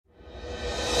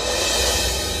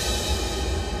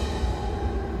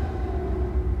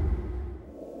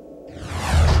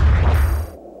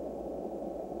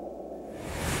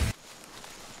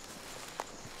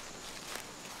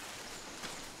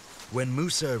When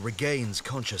Musa regains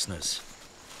consciousness,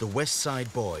 the West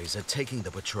Side Boys are taking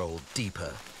the patrol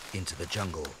deeper into the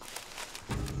jungle.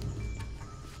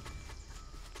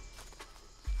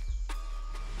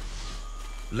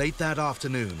 Late that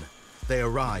afternoon, they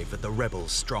arrive at the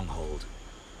rebels' stronghold,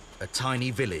 a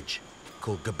tiny village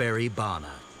called Gaberi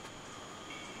Bana.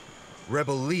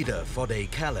 Rebel leader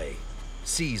Fode Kale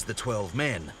sees the 12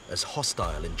 men as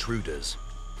hostile intruders.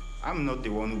 I'm not the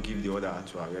one who give the order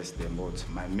to arrest them, but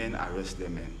my men arrest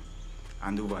them and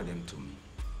hand over them to me.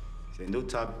 They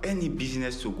don't have any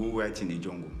business to go right in the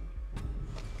jungle.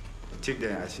 I take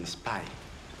them as a spy.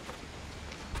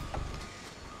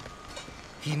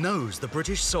 He knows the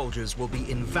British soldiers will be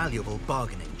invaluable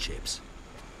bargaining chips.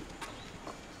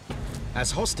 As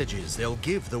hostages, they'll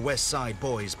give the West Side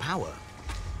Boys power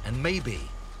and maybe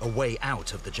a way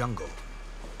out of the jungle.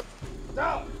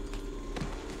 No!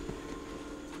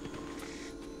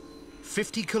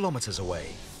 50 kilometers away,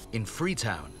 in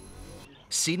Freetown,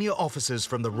 senior officers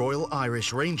from the Royal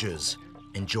Irish Rangers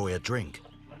enjoy a drink.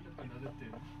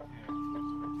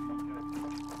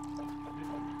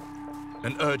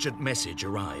 An urgent message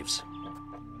arrives.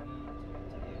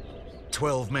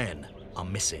 12 men are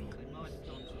missing.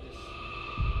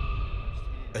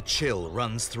 A chill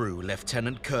runs through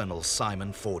Lieutenant Colonel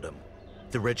Simon Fordham,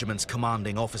 the regiment's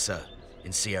commanding officer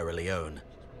in Sierra Leone.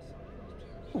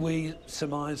 We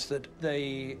surmised that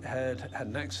they had had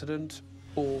an accident,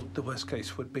 or the worst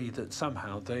case would be that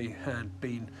somehow they had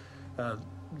been,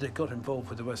 they got involved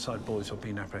with the West Side Boys or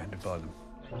been apprehended by them.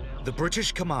 The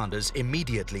British commanders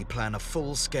immediately plan a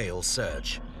full-scale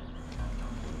search.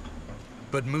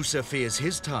 But Musa fears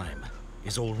his time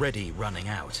is already running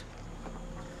out.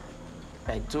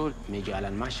 I told Major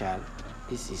Alan Marshall,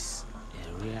 this is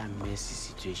a real messy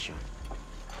situation.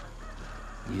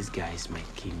 These guys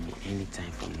might kill me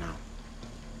anytime from now.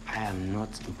 I am not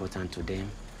important to them.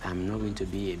 I'm not going to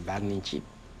be a bargaining chip.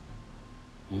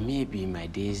 Maybe my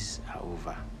days are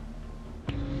over.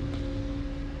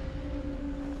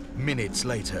 Minutes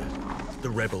later, the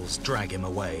rebels drag him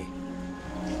away.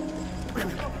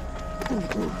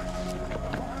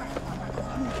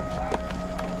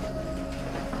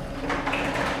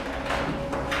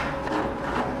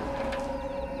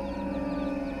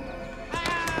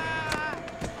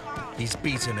 He's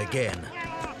beaten again,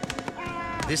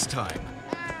 this time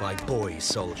by boy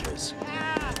soldiers.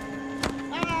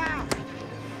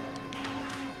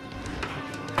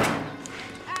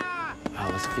 I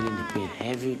was feeling the pain,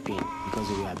 heavy pain, because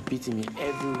they were beating me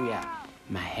everywhere.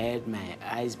 My head, my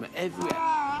eyes,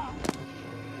 everywhere.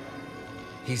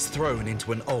 He's thrown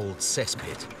into an old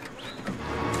cesspit.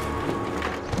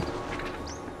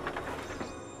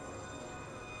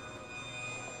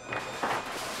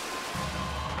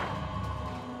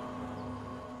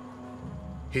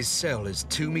 His cell is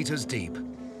 2 meters deep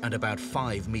and about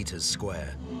 5 meters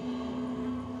square.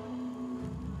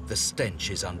 The stench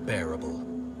is unbearable.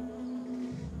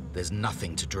 There's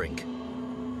nothing to drink.